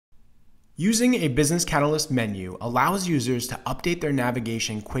Using a Business Catalyst menu allows users to update their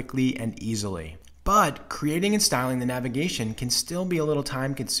navigation quickly and easily. But creating and styling the navigation can still be a little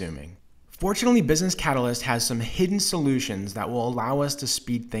time-consuming. Fortunately, Business Catalyst has some hidden solutions that will allow us to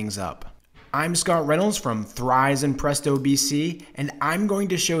speed things up. I'm Scott Reynolds from Thrive and Presto BC, and I'm going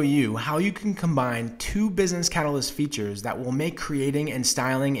to show you how you can combine two Business Catalyst features that will make creating and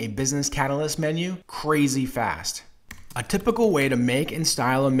styling a Business Catalyst menu crazy fast. A typical way to make and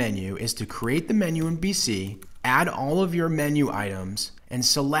style a menu is to create the menu in BC, add all of your menu items, and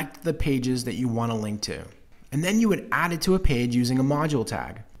select the pages that you want to link to. And then you would add it to a page using a module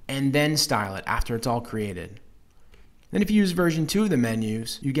tag, and then style it after it's all created. Then if you use version 2 of the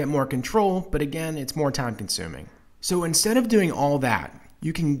menus, you get more control, but again, it's more time consuming. So instead of doing all that,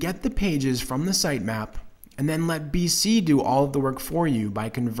 you can get the pages from the sitemap and then let BC do all of the work for you by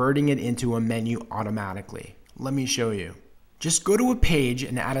converting it into a menu automatically. Let me show you. Just go to a page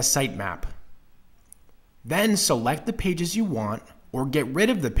and add a sitemap. Then select the pages you want or get rid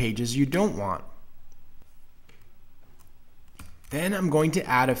of the pages you don't want. Then I'm going to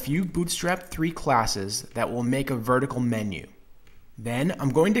add a few Bootstrap 3 classes that will make a vertical menu. Then I'm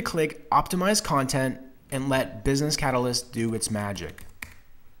going to click Optimize Content and let Business Catalyst do its magic.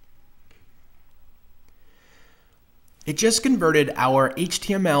 It just converted our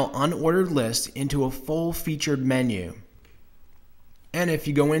HTML unordered list into a full featured menu. And if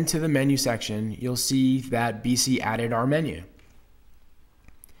you go into the menu section, you'll see that BC added our menu.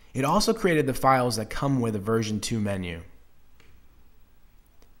 It also created the files that come with a version 2 menu.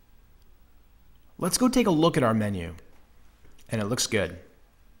 Let's go take a look at our menu, and it looks good.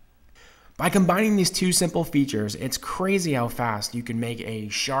 By combining these two simple features, it's crazy how fast you can make a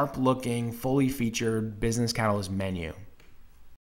sharp-looking, fully featured Business Catalyst menu.